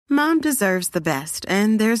Mom deserves the best,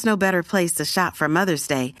 and there's no better place to shop for Mother's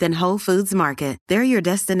Day than Whole Foods Market. They're your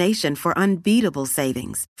destination for unbeatable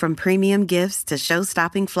savings, from premium gifts to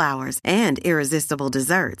show-stopping flowers and irresistible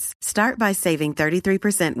desserts. Start by saving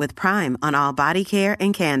 33% with Prime on all body care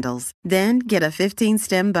and candles. Then get a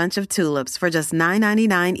 15-stem bunch of tulips for just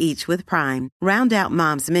 $9.99 each with Prime. Round out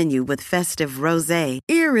Mom's menu with festive rosé,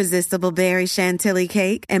 irresistible berry chantilly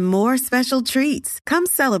cake, and more special treats. Come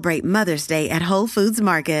celebrate Mother's Day at Whole Foods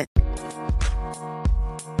Market.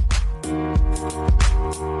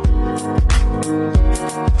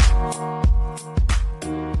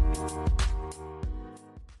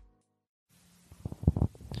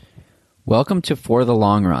 Welcome to For the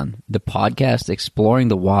Long Run, the podcast exploring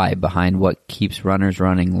the why behind what keeps runners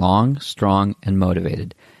running long, strong, and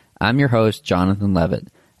motivated. I'm your host, Jonathan Levitt.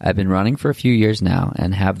 I've been running for a few years now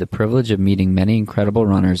and have the privilege of meeting many incredible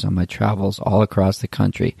runners on my travels all across the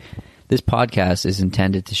country. This podcast is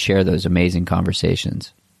intended to share those amazing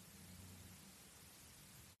conversations.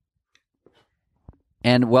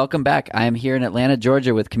 And welcome back. I am here in Atlanta,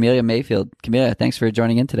 Georgia with Camelia Mayfield. Camelia, thanks for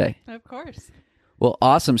joining in today. Of course. Well,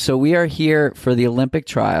 awesome. So we are here for the Olympic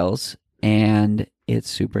trials, and it's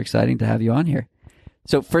super exciting to have you on here.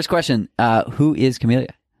 So first question, who is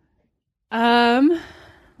Camelia?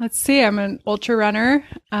 Let's see. I'm an ultra runner,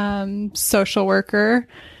 social worker.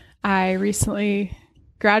 I recently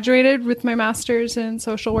graduated with my master's in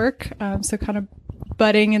social work, so kind of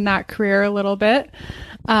budding in that career a little bit,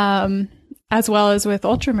 as well as with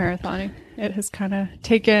ultra marathoning. It has kind of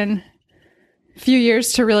taken few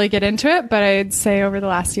years to really get into it, but I'd say over the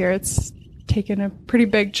last year it's taken a pretty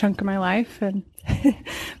big chunk of my life and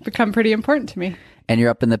become pretty important to me. And you're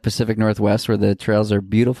up in the Pacific Northwest where the trails are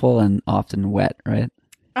beautiful and often wet, right?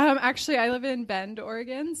 Actually, I live in Bend,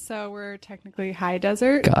 Oregon, so we're technically high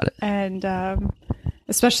desert. Got it. And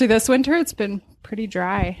especially this winter, it's been pretty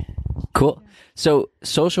dry. Cool. So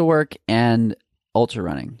social work and ultra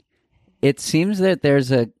running. It seems that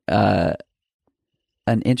there's an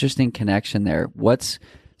interesting connection there.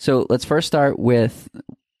 So let's first start with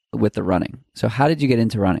the running. So how did you get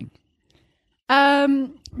into running?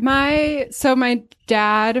 My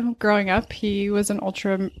dad, growing up, he was an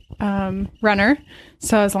ultra runner.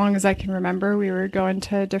 So as long as I can remember, we were going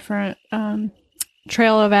to different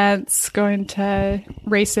trail events, going to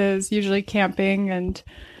races, usually camping, and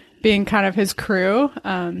being kind of his crew.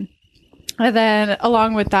 And then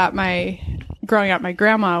along with that, growing up, my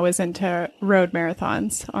grandma was into road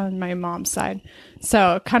marathons on my mom's side.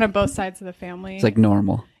 So kind of both sides of the family. It's like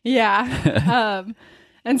normal. Yeah.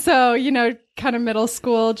 And so, kind of middle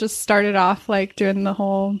school, just started off like doing the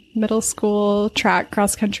whole middle school track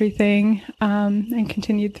cross country thing, and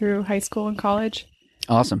continued through high school and college.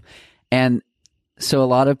 Awesome. And so a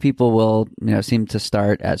lot of people will, seem to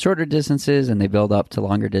start at shorter distances and they build up to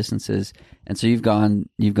longer distances. And so you've gone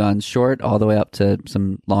short all the way up to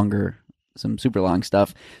some super long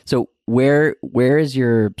stuff. So where is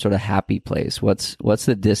your sort of happy place? What's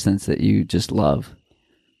the distance that you just love?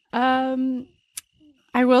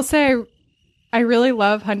 I will say I really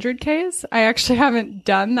love 100Ks. I actually haven't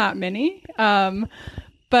done that many. But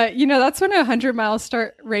that's when a 100-mile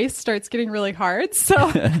race starts getting really hard. So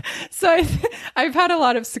I've had a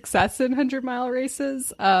lot of success in 100-mile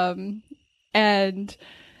races. And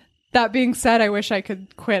that being said, I wish I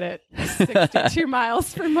could quit at 62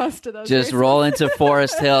 miles for most of those. Just races. Roll into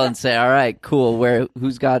Forest Hill and say, "All right, cool.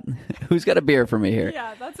 Who's got a beer for me here?"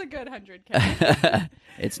 Yeah, that's a good 100K.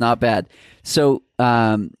 It's not bad. So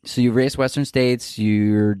you raced Western States.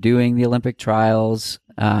 You're doing the Olympic trials.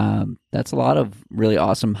 That's a lot of really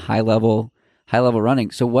awesome high level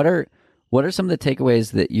running. So what are some of the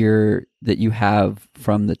takeaways that you have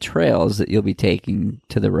from the trails that you'll be taking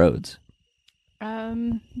to the roads?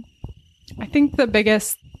 I think the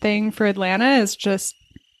biggest thing for Atlanta is just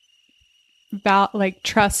about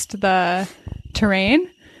trust the terrain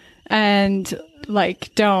and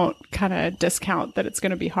don't kind of discount that it's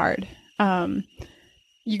going to be hard.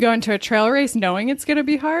 You go into a trail race knowing it's going to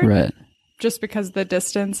be hard, right? Just because of the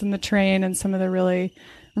distance and the terrain and some of the really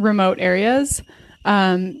remote areas.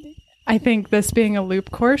 I think this being a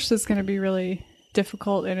loop course is going to be really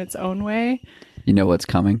difficult in its own way. You know what's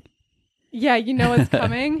coming. Yeah, you know what's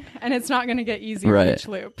coming, and it's not going to get easier right. each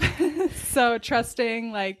loop. So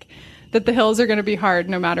trusting that the hills are going to be hard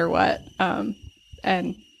no matter what. And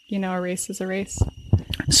a race is a race.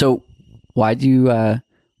 So why'd you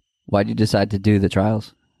decide to do the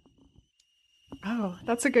trials? Oh,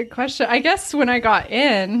 that's a good question. I guess when I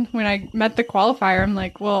met the qualifier, I'm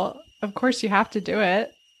like, well, of course you have to do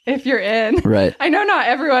it if you're in. Right. I know not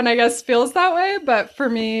everyone, I guess, feels that way, but for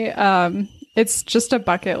me, it's just a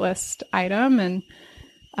bucket list item. And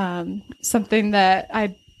something that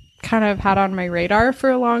I kind of had on my radar for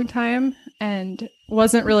a long time and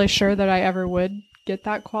wasn't really sure that I ever would get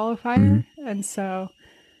that qualifier. And so,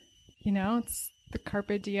 it's the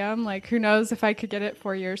carpe diem. Like, who knows if I could get it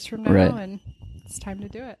 4 years from now, Right. and it's time to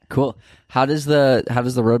do it. Cool. How does the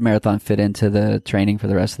road marathon fit into the training for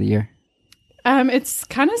the rest of the year? It's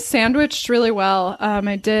kind of sandwiched really well.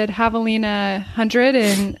 I did Javelina 100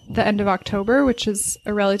 in the end of October, which is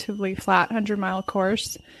a relatively flat 100-mile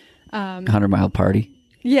course. 100-mile party.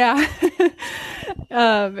 Yeah.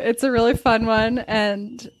 It's a really fun one.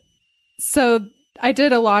 And so I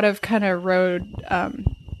did a lot of kind of road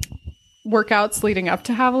workouts leading up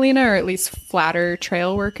to Javelina, or at least flatter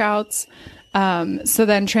trail workouts. So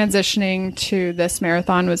then transitioning to this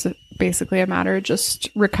marathon was basically a matter of just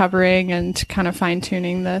recovering and kind of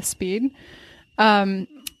fine-tuning the speed. And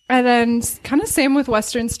then kind of same with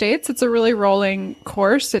Western States. It's a really rolling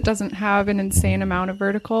course. It doesn't have an insane amount of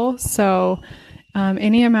vertical. So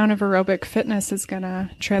any amount of aerobic fitness is going to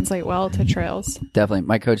translate well to trails. Definitely.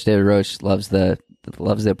 My coach, David Roche, loves the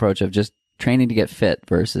approach of just training to get fit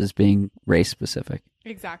versus being race specific.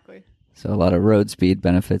 Exactly. So a lot of road speed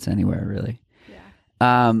benefits anywhere, really.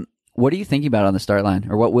 Yeah. What are you thinking about on the start line,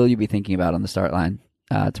 or what will you be thinking about on the start line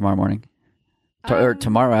tomorrow morning, or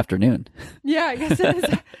tomorrow afternoon? Yeah, I guess it is.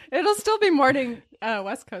 It'll still be morning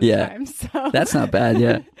West Coast time. So that's not bad.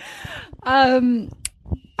 Yeah.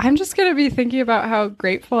 I'm just going to be thinking about how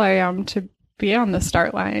grateful I am to be on the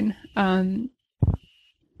start line.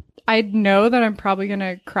 I know that I'm probably going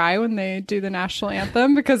to cry when they do the national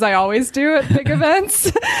anthem, because I always do at big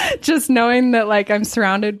events. Just knowing that, like, I'm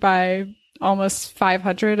surrounded by almost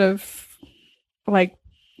 500 of, like,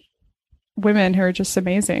 women who are just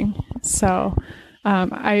amazing. So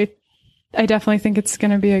I definitely think it's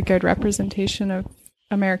going to be a good representation of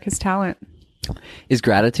America's talent. Is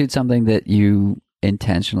gratitude something that you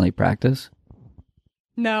intentionally practice?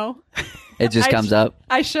 No. It just comes up?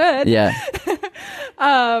 I should. Yeah.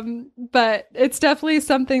 But it's definitely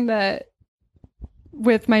something that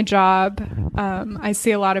with my job, I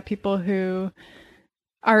see a lot of people who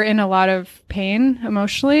are in a lot of pain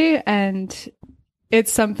emotionally, and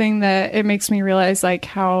it's something that it makes me realize, like,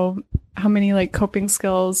 how many, like, coping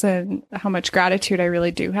skills and how much gratitude I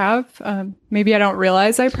really do have. Maybe I don't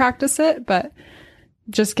realize I practice it, but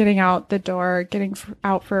just getting out the door, getting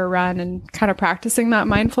out for a run and kind of practicing that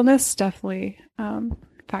mindfulness definitely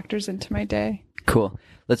factors into my day. Cool.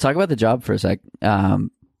 Let's talk about the job for a sec,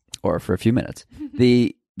 or for a few minutes.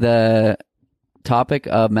 The topic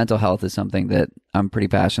of mental health is something that I'm pretty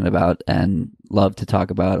passionate about and love to talk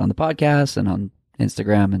about on the podcast and on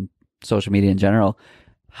Instagram and social media in general.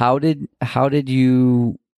 How did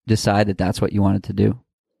you decide that that's what you wanted to do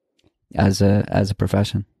as a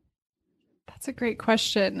profession? That's a great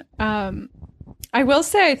question. I will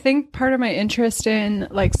say, I think part of my interest in,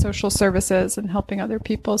 like, social services and helping other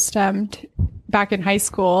people stemmed back in high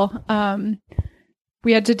school.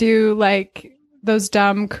 We had to do, like, those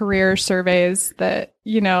dumb career surveys that,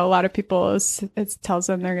 a lot of people, it tells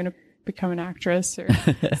them they're going to become an actress or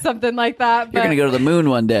something like that. But you're going to go to the moon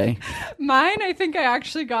one day. Mine, I think I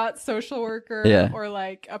actually got social worker or,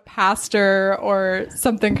 like, a pastor or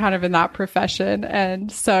something kind of in that profession.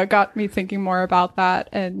 And so it got me thinking more about that.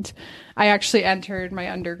 And I actually entered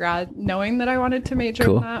my undergrad knowing that I wanted to major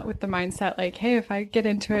in that, with the mindset, like, hey, if I get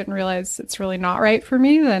into it and realize it's really not right for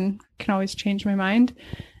me, then I can always change my mind.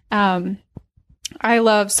 I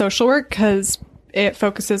love social work because it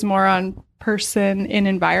focuses more on person in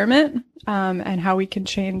environment, and how we can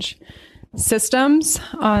change systems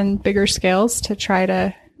on bigger scales to try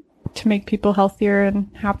to make people healthier and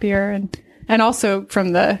happier, and also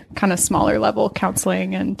from the kind of smaller level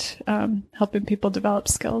counseling and helping people develop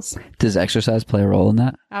skills. Does exercise play a role in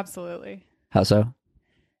that? Absolutely. How so?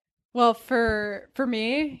 Well, for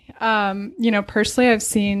me, personally, I've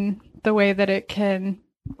seen the way that it can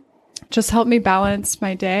just help me balance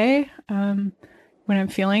my day. When I'm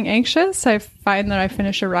feeling anxious, I find that I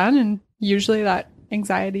finish a run and usually that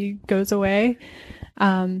anxiety goes away.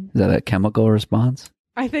 Is that a chemical response?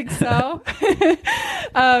 I think so.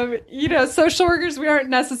 Social workers, we aren't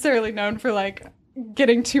necessarily known for, like,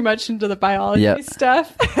 getting too much into the biology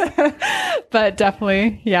stuff, but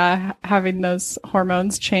definitely, having those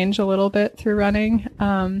hormones change a little bit through running,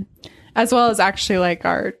 as well as actually, like,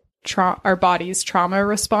 our body's trauma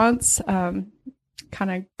response, kind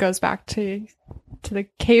of goes back to the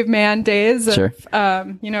caveman days of,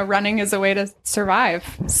 running is a way to survive.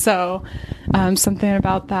 So, something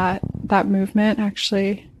about that movement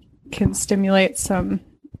actually can stimulate some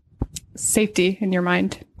safety in your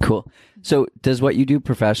mind. Cool. So does what you do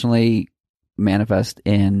professionally manifest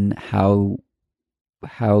in how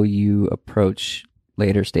how you approach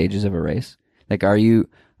later stages of a race? Like, are you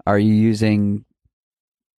using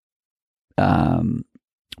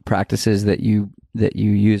practices that you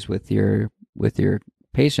use with your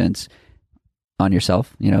patients on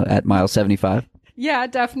yourself, at mile 75? Yeah,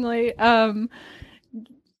 definitely.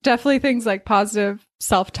 Definitely things like positive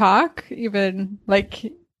self-talk, even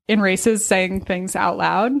like in races, saying things out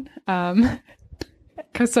loud.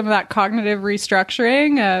 Because some of that cognitive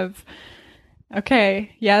restructuring of,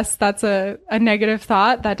 okay, yes, that's a negative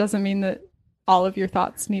thought. That doesn't mean that all of your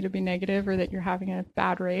thoughts need to be negative or that you're having a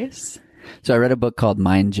bad race. So I read a book called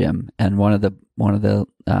Mind Gym, and one of the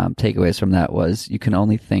takeaways from that was you can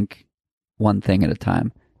only think one thing at a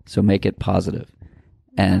time. So make it positive.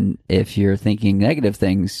 And if you're thinking negative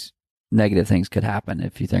things could happen.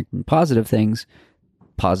 If you're thinking positive things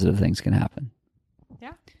can happen.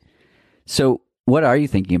 Yeah. So what are you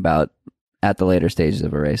thinking about at the later stages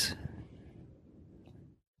of a race?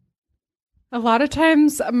 A lot of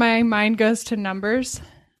times my mind goes to numbers.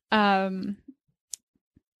 I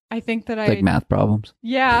think that like math problems.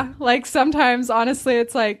 Yeah. Like sometimes, honestly,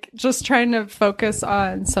 it's like just trying to focus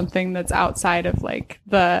on something that's outside of like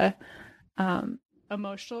the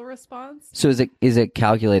emotional response. So is it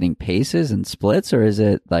calculating paces and splits, or is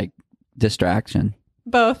it like distraction?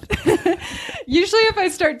 Both. Usually if I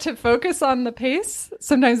start to focus on the pace,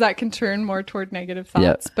 sometimes that can turn more toward negative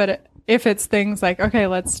thoughts. Yep. But if it's things like, okay,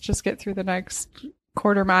 let's just get through the next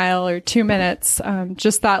quarter mile or 2 minutes,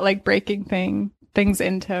 just that like breaking things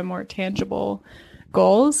into more tangible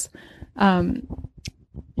goals, something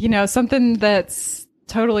that's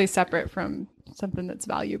totally separate from something that's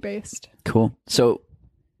value-based. Cool. So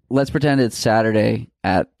let's pretend it's Saturday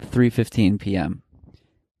at 3:15 p.m.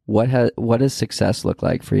 What does success look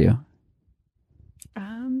like for you?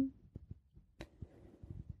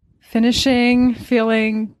 Finishing,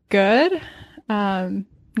 feeling good,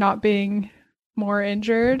 not being more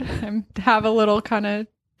injured. I have a little kind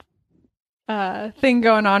of thing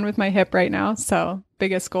going on with my hip right now, so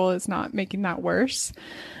biggest goal is not making that worse.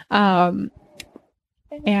 And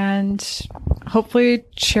hopefully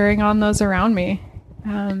cheering on those around me.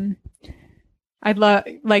 I'd love,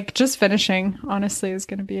 like, just finishing, honestly, is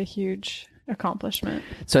going to be a huge accomplishment.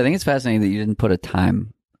 So I think it's fascinating that you didn't put a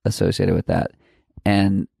time associated with that.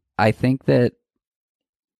 And I think that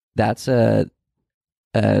that's a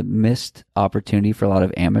missed opportunity for a lot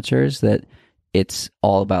of amateurs, that it's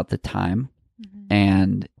all about the time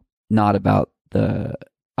and not about the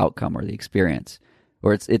outcome or the experience,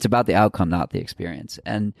 or it's about the outcome, not the experience.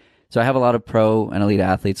 And so I have a lot of pro and elite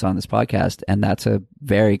athletes on this podcast, and that's a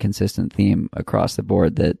very consistent theme across the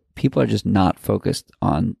board, that people are just not focused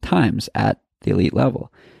on times at the elite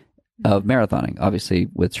level of marathoning. Obviously,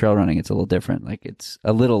 with trail running, it's a little different. Like it's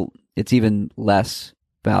even less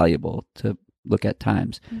valuable to look at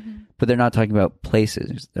times, but they're not talking about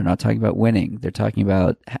places. They're not talking about winning. They're talking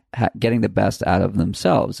about getting the best out of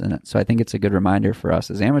themselves. And so I think it's a good reminder for us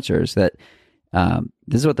as amateurs that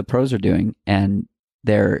this is what the pros are doing, and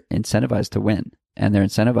they're incentivized to win, and they're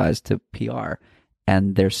incentivized to PR,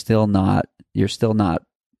 and you're still not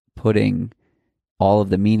putting all of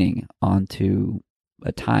the meaning onto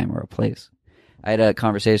a time or a place. I had a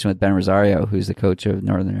conversation with Ben Rosario, who's the coach of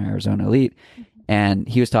Northern Arizona Elite, and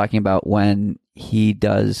he was talking about when he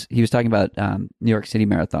was talking about New York City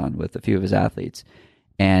Marathon with a few of his athletes,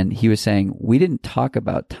 and he was saying, we didn't talk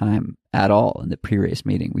about time at all in the pre-race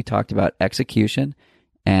meeting. We talked about execution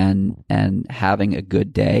and having a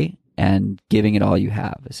good day and giving it all you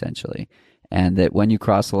have, essentially. And that when you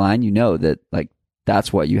cross the line, that like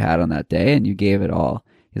that's what you had on that day and you gave it all.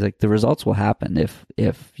 He's like, the results will happen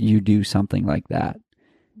if you do something like that.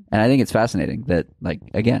 And I think it's fascinating that, like,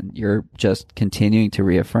 again, you're just continuing to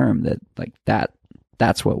reaffirm that, like,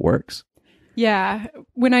 that's what works. Yeah.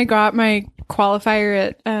 When I got my qualifier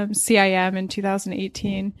at CIM in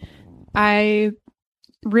 2018, I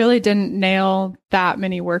really didn't nail that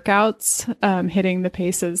many workouts, hitting the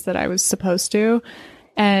paces that I was supposed to.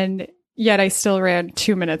 And yet I still ran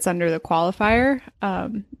 2 minutes under the qualifier.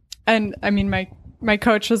 And I mean, my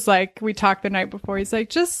coach was like, we talked the night before. He's like,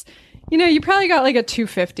 just, you probably got like a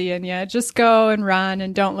 250 in you. Just go and run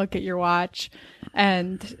and don't look at your watch.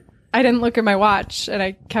 And I didn't look at my watch, and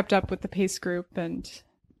I kept up with the pace group and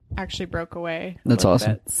actually broke away. That's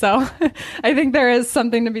awesome. Bit. So I think there is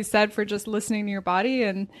something to be said for just listening to your body,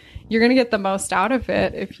 and you're going to get the most out of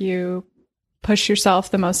it if you push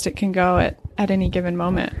yourself the most it can go at any given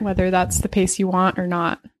moment, whether that's the pace you want or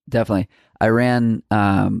not. Definitely. I ran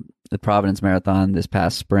the Providence Marathon this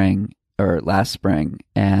past spring, or last spring,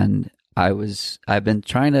 and I've been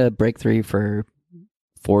trying to break 3 for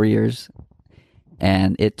 4 years,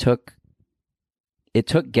 and it took it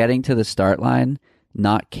took getting to the start line,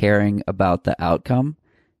 not caring about the outcome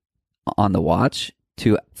on the watch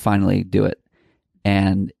to finally do it.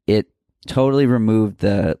 And it totally removed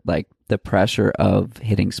the pressure of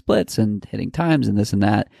hitting splits and hitting times and this and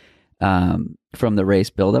that, from the race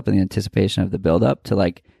buildup and the anticipation of the buildup to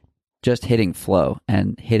like just hitting flow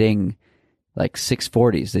and hitting like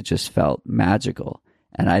 640s that just felt magical.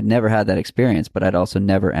 And I'd never had that experience, but I'd also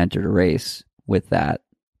never entered a race with that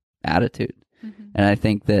attitude. Mm-hmm. And I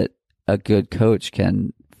think that a good coach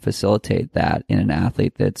can facilitate that in an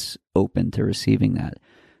athlete that's open to receiving that.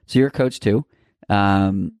 So you're a coach too.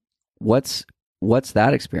 What's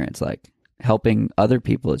that experience like, helping other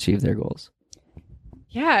people achieve their goals?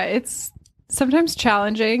 Yeah, it's sometimes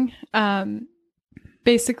challenging.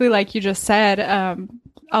 Basically, like you just said,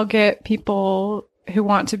 I'll get people who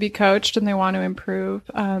want to be coached and they want to improve.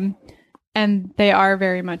 And they are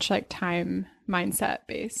very much like time mindset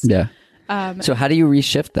based. Yeah. So how do you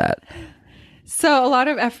reshift that? So a lot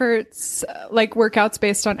of efforts, like workouts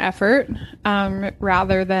based on effort,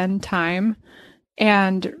 rather than time,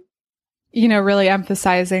 and, you know, really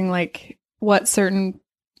emphasizing like what certain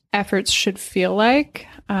efforts should feel like,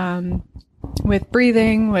 with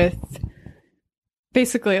breathing, with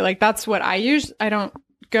basically like, that's what I use. I don't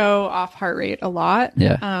go off heart rate a lot.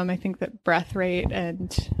 Yeah. I think that breath rate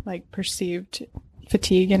and like perceived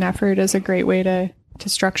fatigue and effort is a great way to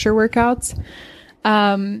structure workouts.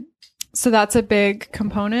 So that's a big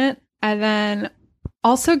component. And then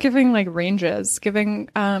also giving like ranges, giving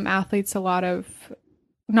athletes not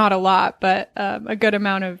a lot, but a good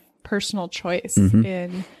amount of personal choice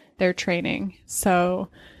in their training. So,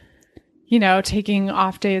 you know, taking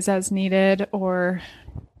off days as needed, or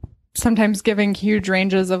sometimes giving huge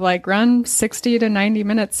ranges of like, run 60 to 90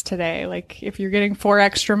 minutes today. Like if you're getting 4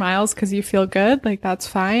 extra miles because you feel good, like that's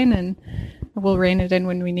fine. And we'll rein it in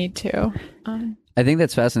when we need to. I think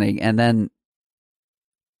that's fascinating. And then,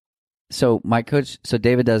 so my coach, so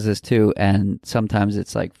David does this too. And sometimes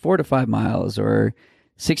it's like 4 to 5 miles or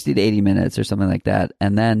 60 to 80 minutes or something like that.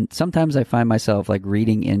 And then sometimes I find myself like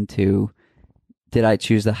reading into, did I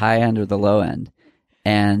choose the high end or the low end?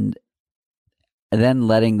 And then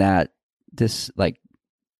letting that dictate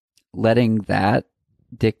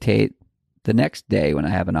the next day when I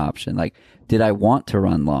have an option. Like, did I want to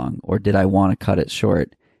run long or did I want to cut it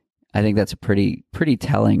short? I think that's a pretty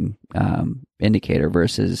telling indicator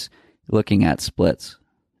versus looking at splits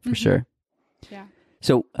for sure. Yeah.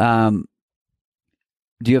 So,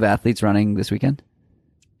 do you have athletes running this weekend?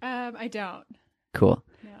 I don't. Cool.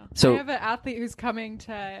 No. So I have an athlete who's coming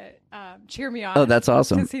to cheer me on. Oh, that's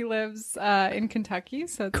awesome. Because he lives in Kentucky,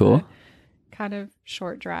 so it's cool. A kind of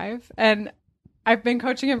short drive. And I've been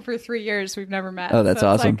coaching him for 3 years. We've never met. Oh, that's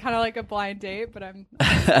so it's awesome. Like, kind of like a blind date, but I'm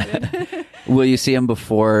excited. Will you see him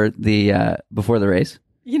before the race?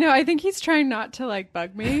 You know, I think he's trying not to like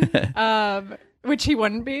bug me, which he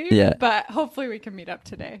wouldn't be. Yeah. But hopefully we can meet up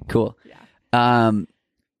today. Cool. Yeah.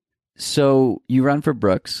 So you run for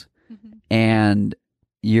Brooks, and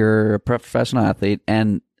you're a professional athlete,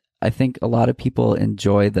 and I think a lot of people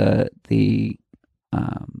enjoy the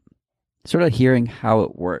sort of hearing how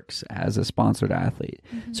it works as a sponsored athlete.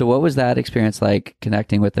 So what was that experience like,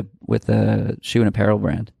 connecting with the shoe and apparel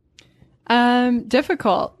brand?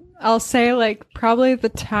 Difficult. I'll say like probably the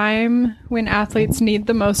time when athletes need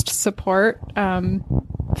the most support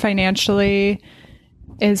financially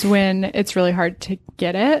is when it's really hard to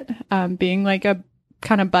get it, being like a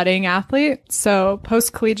kind of budding athlete. So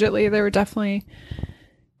post-collegiately, there were definitely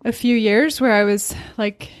a few years where I was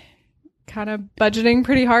like kind of budgeting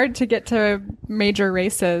pretty hard to get to major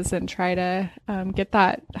races and try to get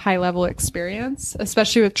that high level experience,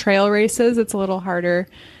 especially with trail races. It's a little harder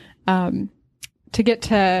to get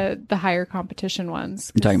to the higher competition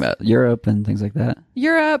ones. You're talking about Europe and things like that?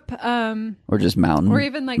 Europe. Or just mountain. Or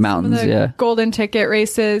even like mountains, some of the golden ticket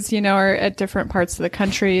races, you know, are at different parts of the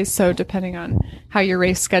country. So depending on how your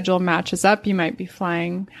race schedule matches up, you might be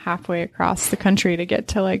flying halfway across the country to get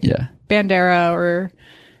to like Bandera or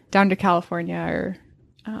down to California or,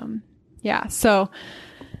 So,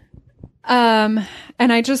 and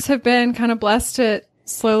I just have been kind of blessed at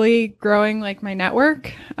slowly growing like my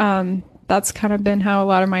network. That's kind of been how a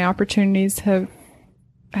lot of my opportunities have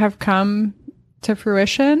come to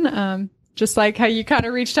fruition. Just like how you kind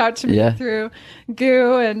of reached out to me through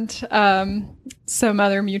GU and some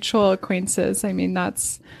other mutual acquaintances. I mean,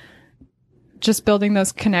 that's just building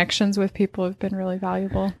those connections with people have been really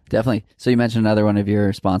valuable. Definitely. So you mentioned another one of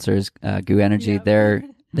your sponsors, GU Energy. Yep.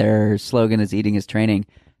 Their slogan is "Eating is Training."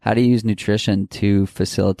 How do you use nutrition to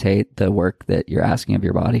facilitate the work that you're asking of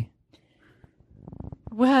your body?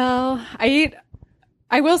 Well, I eat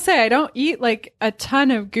I will say I don't eat like a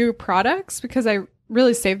ton of GU products because I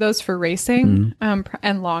really save those for racing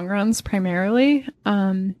and long runs primarily.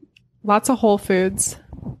 Lots of whole foods.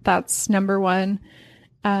 That's number one.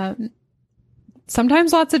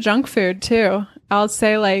 Sometimes lots of junk food too. I'll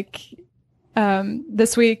say like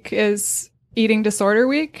this week is eating disorder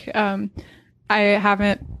week. I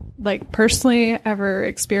haven't like personally ever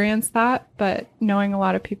experienced that, but knowing a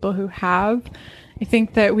lot of people who have, I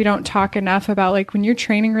think that we don't talk enough about like when you're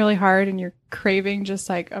training really hard and you're craving just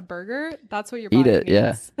like a burger, that's what your body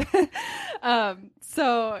needs. Yeah.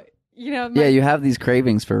 So, you know, you have these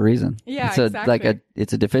cravings for a reason. Yeah, it's exactly.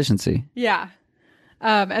 It's a deficiency. Yeah.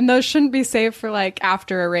 And those shouldn't be saved for like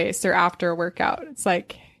after a race or after a workout. It's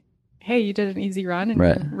like, hey, you did an easy run and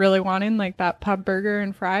you're really wanting like that pub burger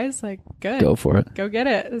and fries, like good. Go for it. Go get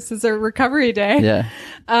it. This is a recovery day. Yeah.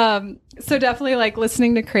 So definitely like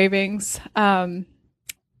listening to cravings. And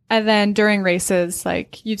then during races,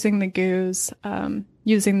 like using the GUs,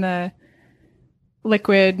 using the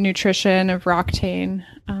liquid nutrition of Roctane.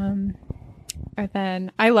 And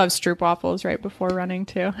then I love Stroop waffles right before running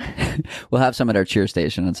too. We'll have some at our cheer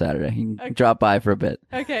station on Saturday. You can drop by for a bit.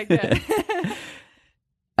 Okay, good.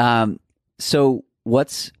 So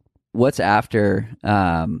what's after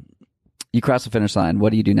you cross the finish line? What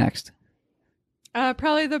do you do next?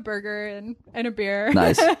 Probably the burger and a beer.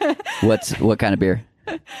 Nice. What kind of beer?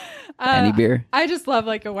 Any beer? I just love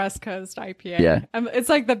like a West Coast IPA. Yeah. It's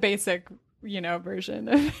like the basic, version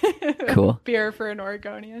of cool beer for an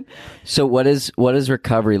Oregonian. So what does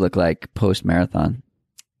recovery look like post marathon?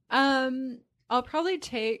 I'll probably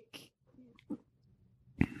take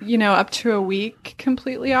up to a week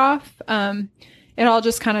completely off. It all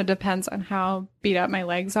just kind of depends on how beat up my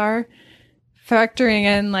legs are. Factoring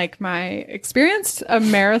in like my experience, a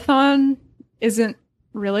marathon isn't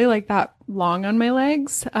really like that long on my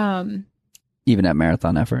legs. Even at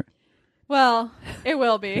marathon effort? Well, it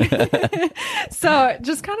will be. So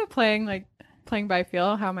just kind of playing by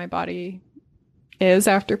feel how my body is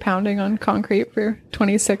after pounding on concrete for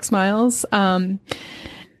 26 miles. And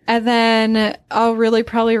then I'll really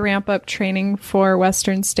probably ramp up training for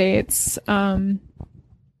Western States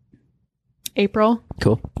April.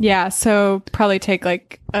 Cool. Yeah, so probably take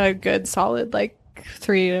like a good solid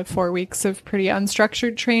 3 to 4 weeks of pretty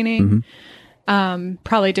unstructured training. Mm-hmm.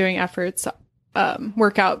 Probably doing efforts,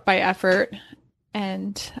 workout by effort,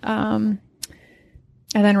 and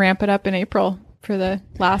then ramp it up in April for the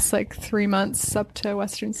last 3 months up to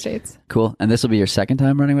Western States. Cool. And this will be your second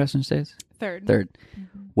time running Western States? Third. Mm-hmm.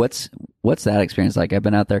 What's that experience like? I've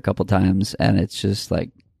been out there a couple times and it's just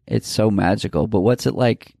it's so magical. But what's it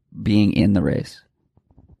like being in the race?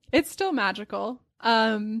 It's still magical.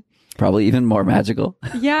 Probably even more magical.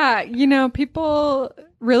 Yeah. People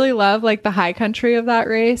really love the high country of that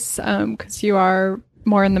race because you are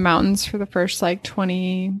more in the mountains for the first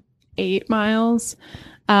 28 miles.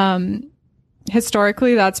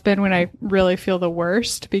 Historically, that's been when I really feel the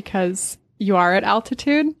worst because you are at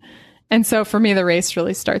altitude. And so for me, the race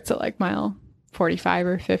really starts at mile 45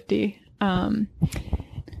 or 50. And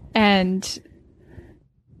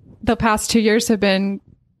the past 2 years have been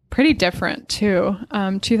pretty different too.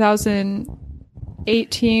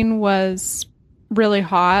 2018 was really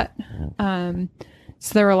hot. So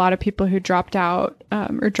there were a lot of people who dropped out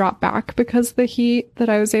or dropped back because of the heat that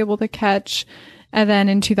I was able to catch. And then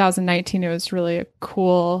in 2019, it was really a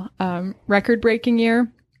cool record-breaking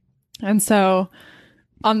year. And so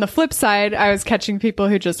on the flip side, I was catching people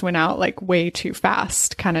who just went out way too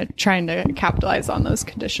fast, kind of trying to capitalize on those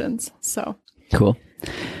conditions. So cool.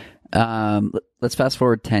 Let's fast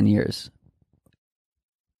forward 10 years.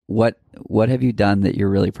 What have you done that you're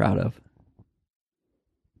really proud of?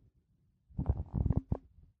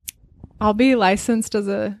 I'll be licensed as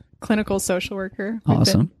a clinical social worker.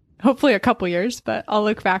 Awesome. Hopefully a couple years, but I'll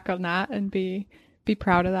look back on that and be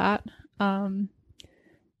proud of that.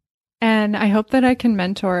 And I hope that I can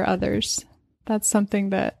mentor others. That's something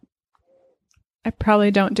that I probably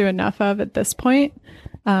don't do enough of at this point.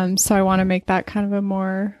 So I want to make that kind of a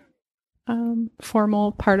more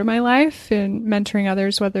formal part of my life in mentoring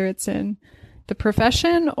others, whether it's in the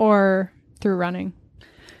profession or through running.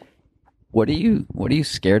 What are you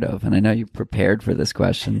scared of? And I know you prepared for this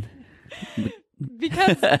question.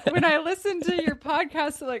 Because when I listen to your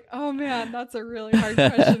podcast, I'm like, oh man, that's a really hard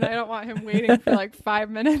question. I don't want him waiting for 5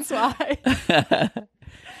 minutes while I...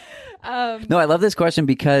 No, I love this question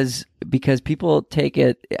because people take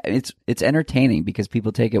it's entertaining because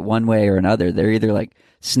people take it one way or another. They're either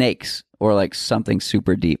snakes or something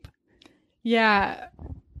super deep. Yeah.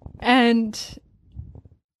 And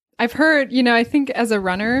I've heard, I think as a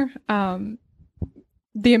runner,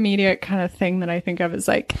 the immediate kind of thing that I think of is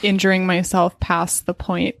like injuring myself past the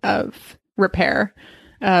point of repair.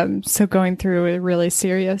 So going through a really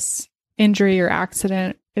serious injury or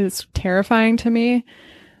accident is terrifying to me.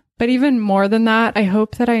 But even more than that, I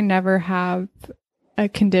hope that I never have a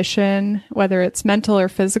condition, whether it's mental or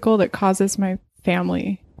physical, that causes my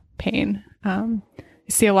family pain. I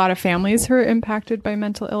see a lot of families who are impacted by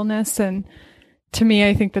mental illness, and to me,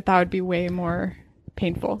 I think that that would be way more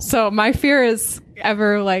painful. So my fear is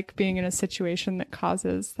ever like being in a situation that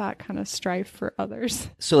causes that kind of strife for others.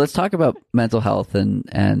 So let's talk about mental health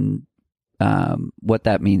and what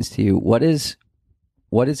that means to you. What is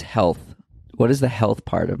health? What is the health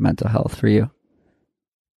part of mental health for you?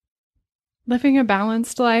 Living a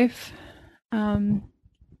balanced life.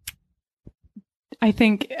 I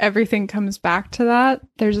think everything comes back to that.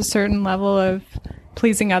 There's a certain level of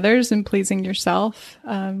pleasing others and pleasing yourself.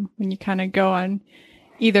 When you kind of go on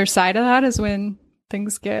either side of that is when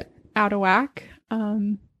things get out of whack.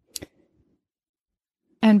 And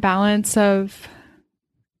balance of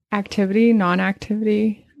activity,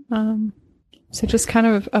 non-activity. So just kind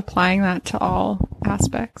of applying that to all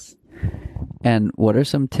aspects. And what are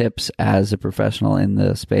some tips as a professional in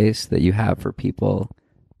the space that you have for people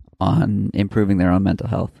on improving their own mental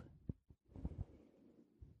health?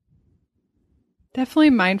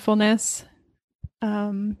 Definitely mindfulness.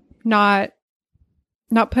 Not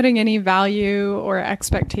putting any value or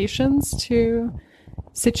expectations to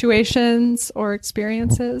situations or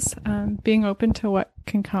experiences. Being open to what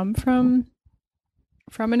can come from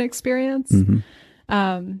an experience. Mm-hmm.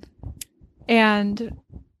 And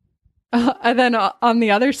then on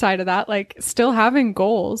the other side of that, like still having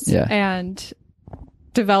goals and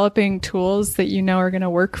developing tools that you know are going to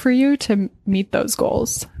work for you to meet those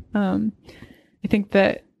goals. I think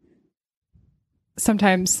that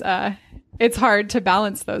sometimes it's hard to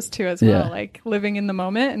balance those two as well, like living in the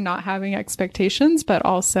moment and not having expectations, but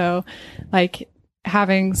also like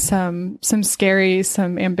having some scary,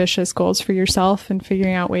 some ambitious goals for yourself and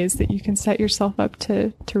figuring out ways that you can set yourself up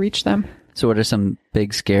to reach them. So what are some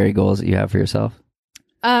big scary goals that you have for yourself?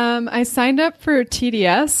 I signed up for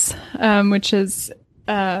TDS, which is,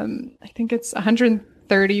 I think it's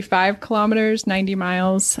 135 kilometers, 90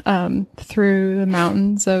 miles, through the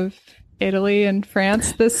mountains of Italy and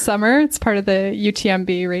France this summer. It's part of the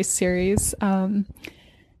UTMB race series.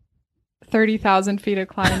 30,000 feet of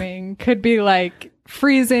climbing, could be like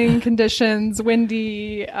freezing conditions,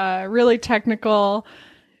 windy, really technical.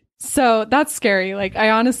 So that's scary. Like,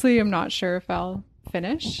 I honestly am not sure if I'll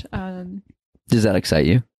finish. Does that excite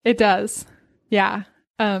you? It does. Yeah.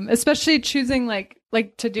 Especially choosing like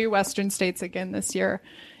to do Western States again this year.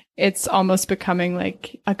 It's almost becoming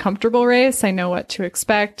like a comfortable race. I know what to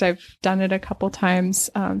expect. I've done it a couple times.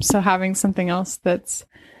 So having something else that's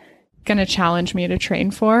going to challenge me to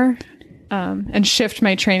train for, and shift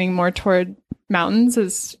my training more toward mountains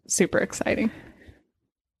is super exciting.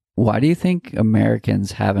 Why do you think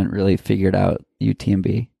Americans haven't really figured out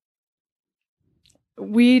UTMB?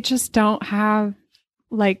 We just don't have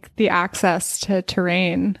like the access to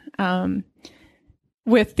terrain,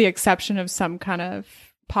 with the exception of some kind of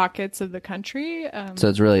pockets of the country. So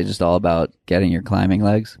it's really just all about getting your climbing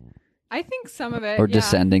legs? I think some of it. Or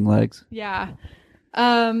descending legs? Yeah.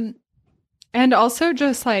 And also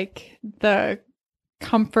just like the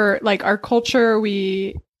comfort, like our culture,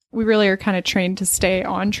 we really are kind of trained to stay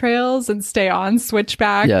on trails and stay on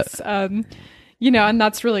switchbacks. And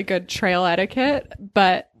that's really good trail etiquette.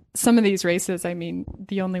 But some of these races, I mean,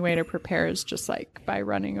 the only way to prepare is just like by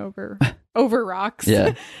running over rocks.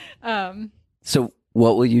 Yeah. So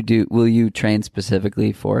what will you do? Will you train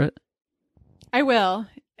specifically for it? I will.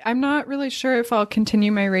 I'm not really sure if I'll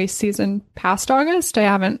continue my race season past August. I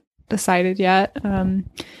haven't decided yet.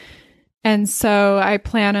 And so I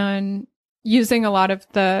plan on using a lot of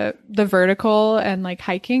the vertical and like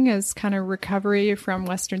hiking as kind of recovery from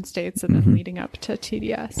Western States and then leading up to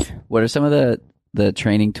TDS. What are some of the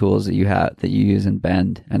training tools that you have that you use in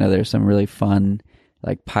Bend? I know there's some really fun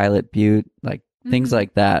like Pilot Butte, like things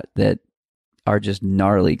like that are just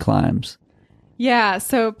gnarly climbs. Yeah.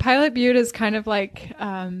 So Pilot Butte is kind of like,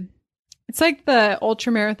 it's like the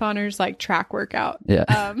ultramarathoners like track workout. Yeah.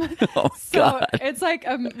 Oh, God. It's like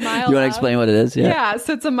a mile. You want to explain what it is? Yeah.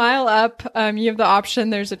 So it's a mile up. You have the option.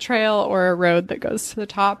 There's a trail or a road that goes to the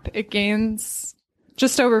top. It gains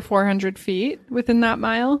just over 400 feet within that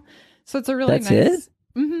mile. So it's a really nice. That's it?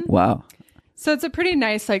 Mm-hmm. Wow. So it's a pretty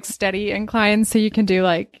nice, like steady incline. So you can do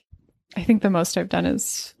like, I think the most I've done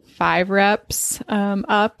is 5 reps,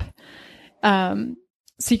 up. So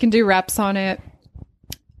you can do reps on it.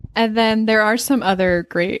 And then there are some other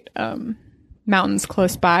great, mountains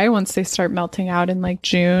close by once they start melting out in like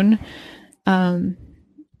June.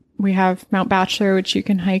 We have Mount Bachelor, which you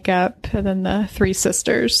can hike up, and then the Three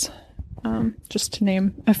Sisters, just to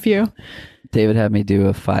name a few. David had me do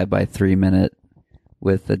a 5x3 minute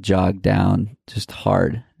with a jog down, just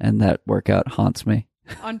hard, and that workout haunts me.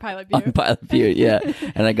 On Pilot Butte. On Pilot Butte, yeah.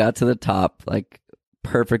 And I got to the top, like,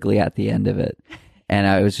 perfectly at the end of it. And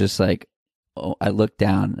I was just like, oh, I looked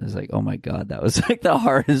down. I was like, oh my God, that was like the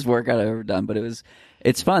hardest workout I've ever done. But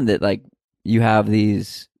it's fun that like you have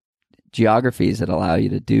these geographies that allow you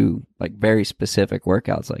to do like very specific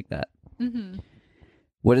workouts like that. Mm-hmm.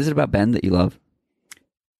 What is it about Bend that you love?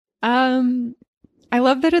 I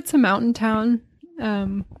love that it's a mountain town.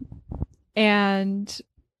 And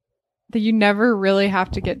that you never really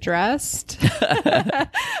have to get dressed.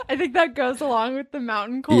 I think that goes along with the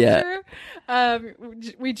mountain culture. Yeah.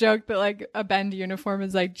 We joke that like a Bend uniform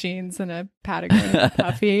is like jeans and a Patagonia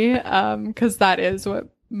puffy, because that is what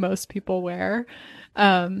most people wear.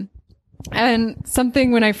 And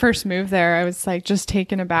something when I first moved there, I was like just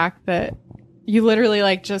taken aback that you literally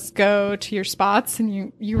like just go to your spots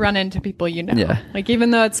and you run into people you know. Yeah. Like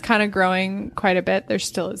even though it's kind of growing quite a bit, there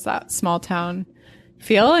still is that small town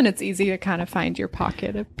feel, and it's easy to kind of find your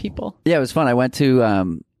pocket of people. Yeah, it was fun. I went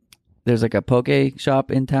to there's like a poke shop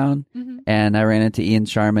in town, mm-hmm. and I ran into Ian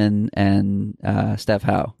Sharman and Steph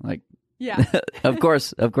Howe. Like, yeah, of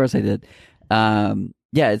course I did. Yeah,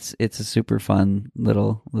 it's a super fun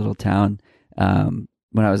little town. When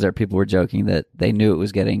I was there, people were joking that they knew it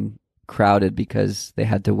was getting crowded because they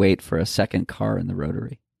had to wait for a second car in the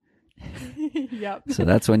Rotary. Yep. So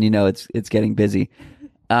that's when you know it's getting busy.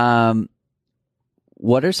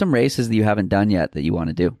 What are some races that you haven't done yet that you want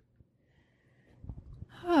to do?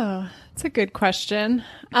 Oh, that's a good question.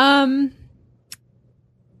 I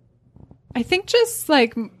think just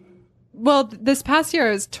like, well, this past year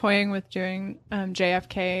I was toying with doing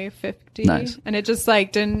JFK 50. Nice. And it just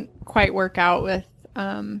like didn't quite work out with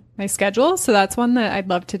my schedule. So that's one that I'd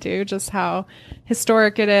love to do, just how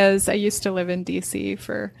historic it is. I used to live in DC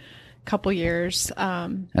for a couple years.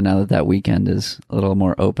 And now that weekend is a little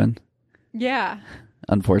more open. Yeah.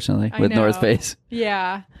 Unfortunately, with North Face.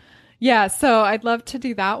 Yeah. Yeah. So I'd love to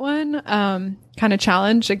do that one. Kind of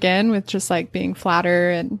challenge again with just like being flatter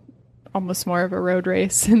and almost more of a road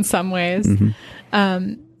race in some ways. Mm-hmm.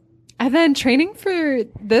 And then training for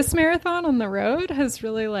this marathon on the road has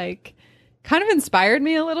really like kind of inspired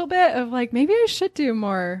me a little bit of like, maybe I should do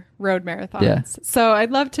more road marathons. Yeah. So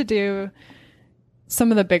I'd love to do some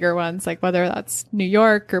of the bigger ones, like whether that's New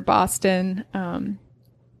York or Boston,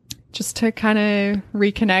 just to kind of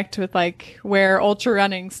reconnect with like where ultra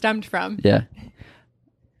running stemmed from. Yeah.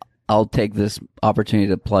 I'll take this opportunity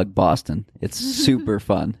to plug Boston. It's super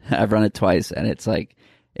fun. I've run it twice and it's like,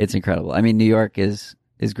 it's incredible. I mean, New York is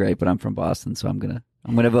great, but I'm from Boston, so I'm going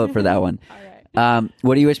to vote for that one. All right.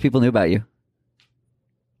 What do you wish people knew about you?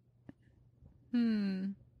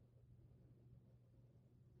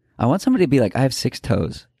 I want somebody to be like, I have 6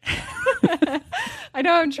 toes. I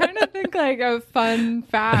know. I'm trying to think like of fun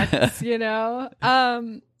facts, you know?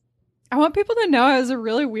 I want people to know I was a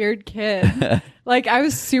really weird kid. Like I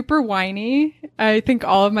was super whiny. I think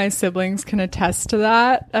all of my siblings can attest to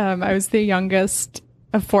that. I was the youngest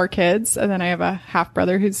of 4 kids, and then I have a half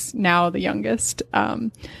brother who's now the youngest.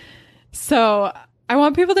 So I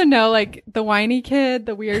want people to know like the whiny kid,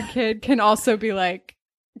 the weird kid can also be like,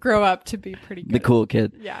 grow up to be pretty good. The cool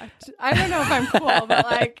kid. Yeah. I don't know if I'm cool, but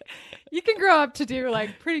like you can grow up to do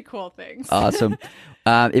like pretty cool things. Awesome.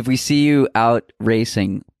 If we see you out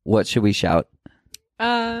racing, what should we shout?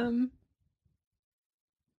 Go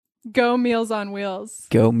Meals on Wheels.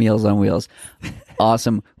 Go Meals on Wheels.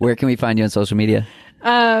 Awesome. Where can we find you on social media?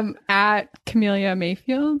 At Camelia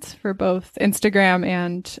Mayfield for both Instagram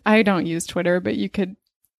and I don't use Twitter, but you could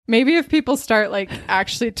maybe if people start like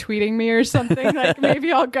actually tweeting me or something, like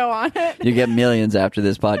maybe I'll go on it. You get millions after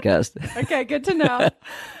this podcast. Okay, good to know.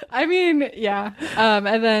 I mean, yeah.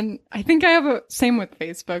 And then I think I have a same with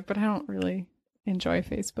Facebook, but I don't really enjoy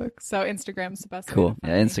Facebook. So Instagram's the best. Cool.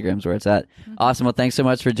 Yeah, Instagram's where it's at. Mm-hmm. Awesome. Well, thanks so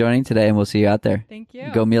much for joining today, and we'll see you out there. Thank you.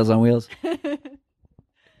 Go Meals on Wheels.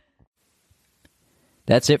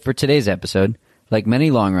 That's it for today's episode. Like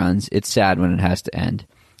many long runs, it's sad when it has to end.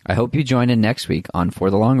 I hope you join in next week on For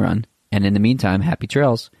the Long Run. And in the meantime, happy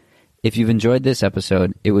trails. If you've enjoyed this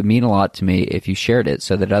episode, it would mean a lot to me if you shared it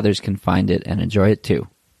so that others can find it and enjoy it too.